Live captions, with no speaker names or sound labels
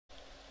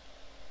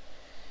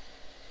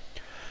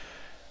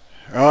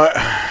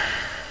Right,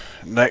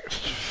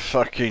 next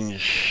fucking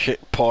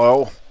shit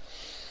pile.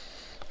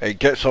 It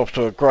gets off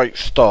to a great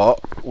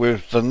start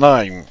with the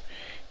name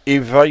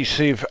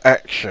Ivasive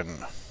Action.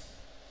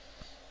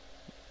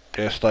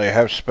 Yes, they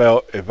have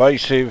spelled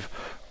Ivasive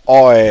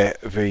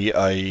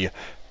Ivasive.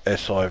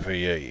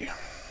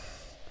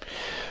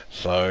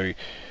 So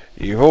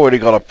you've already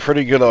got a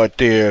pretty good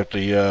idea of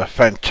the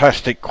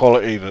fantastic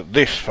quality that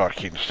this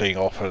fucking thing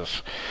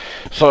offers.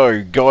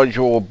 So guide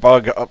your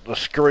bug up the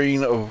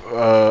screen,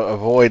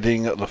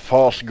 avoiding the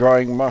fast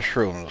growing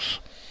mushrooms.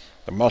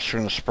 The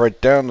mushrooms spread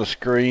down the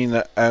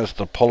screen as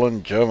the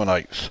pollen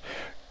germinates.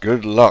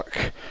 Good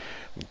luck.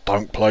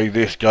 Don't play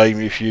this game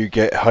if you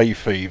get hay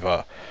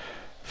fever.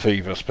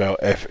 Fever spelled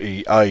F-E-A-V-E-R.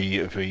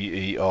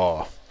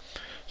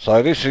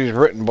 So this is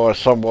written by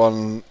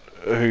someone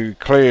who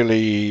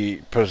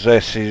clearly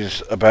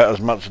possesses about as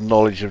much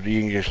knowledge of the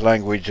English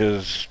language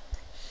as...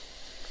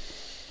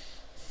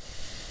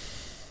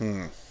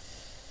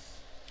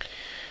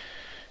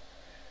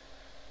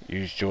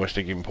 Use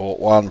joystick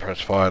import 1,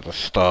 press fire to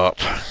start.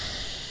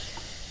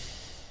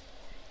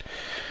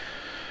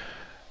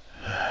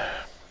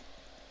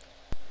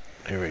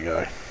 Here we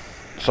go.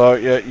 So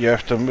yeah, you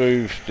have to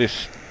move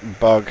this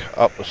bug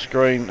up the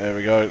screen. There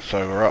we go.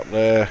 So we're up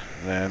there.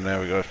 And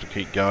now we have to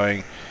keep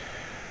going.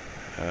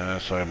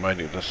 So I made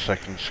it the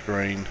second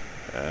screen.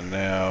 And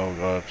now we've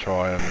got to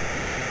try and...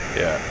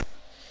 yeah.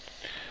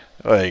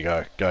 There you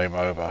go. Game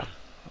over.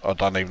 I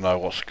don't even know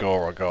what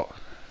score I got.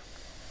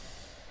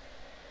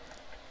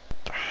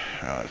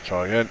 Right, let's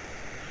try again.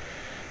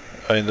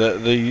 I mean,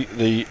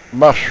 the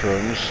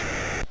mushrooms,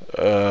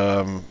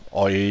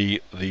 i.e.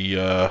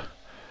 the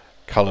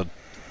coloured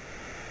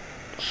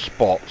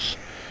spots,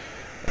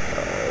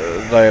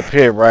 they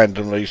appear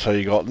randomly, so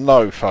you got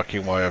no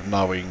fucking way of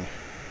knowing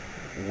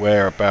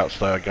whereabouts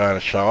they are going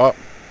to show up.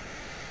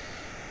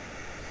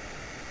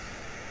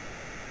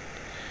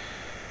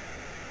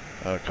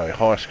 Okay,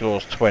 high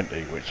score's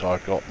 20, which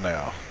I've got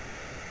now.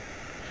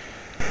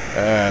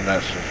 And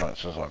that's as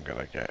much as I'm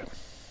going to get.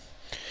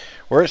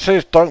 Where it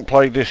says don't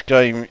play this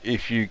game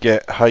if you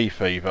get hay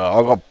fever,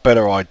 I've got a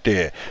better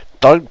idea.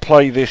 Don't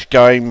play this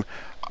game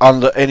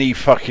under any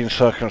fucking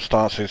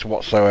circumstances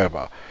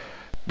whatsoever.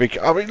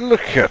 I mean,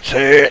 look at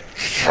it.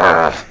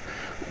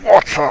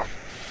 What a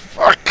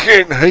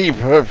fucking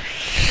heap of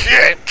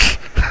shit.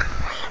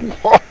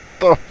 What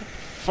the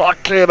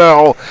fucking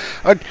hell.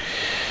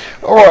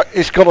 Alright,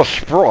 it's got a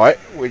sprite,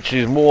 which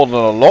is more than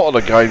a lot of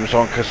the games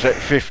on Cassette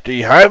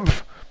 50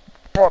 have.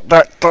 But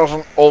that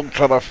doesn't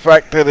alter the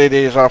fact that it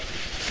is a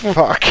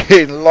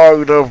fucking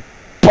load of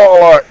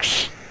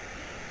bollocks.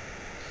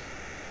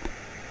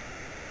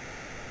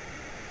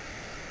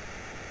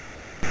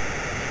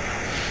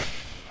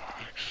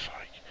 Fuck's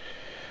sake.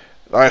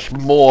 That's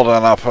more than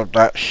enough of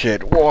that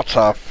shit. What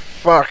a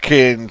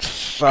fucking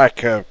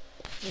sack of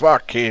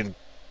fucking...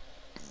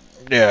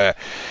 yeah.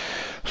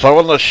 So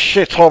on the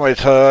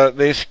shitometer,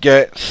 this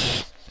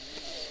gets...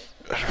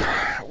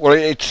 well,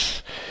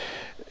 it's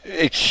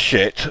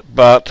shit,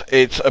 but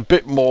it's a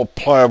bit more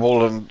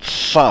playable than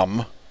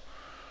some.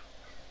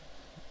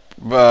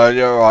 But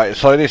you're right,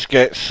 so this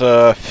gets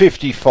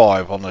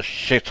 55 on the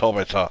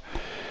shitometer.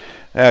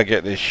 Now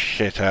get this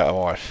shit out of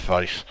my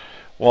face.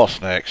 What's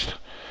next?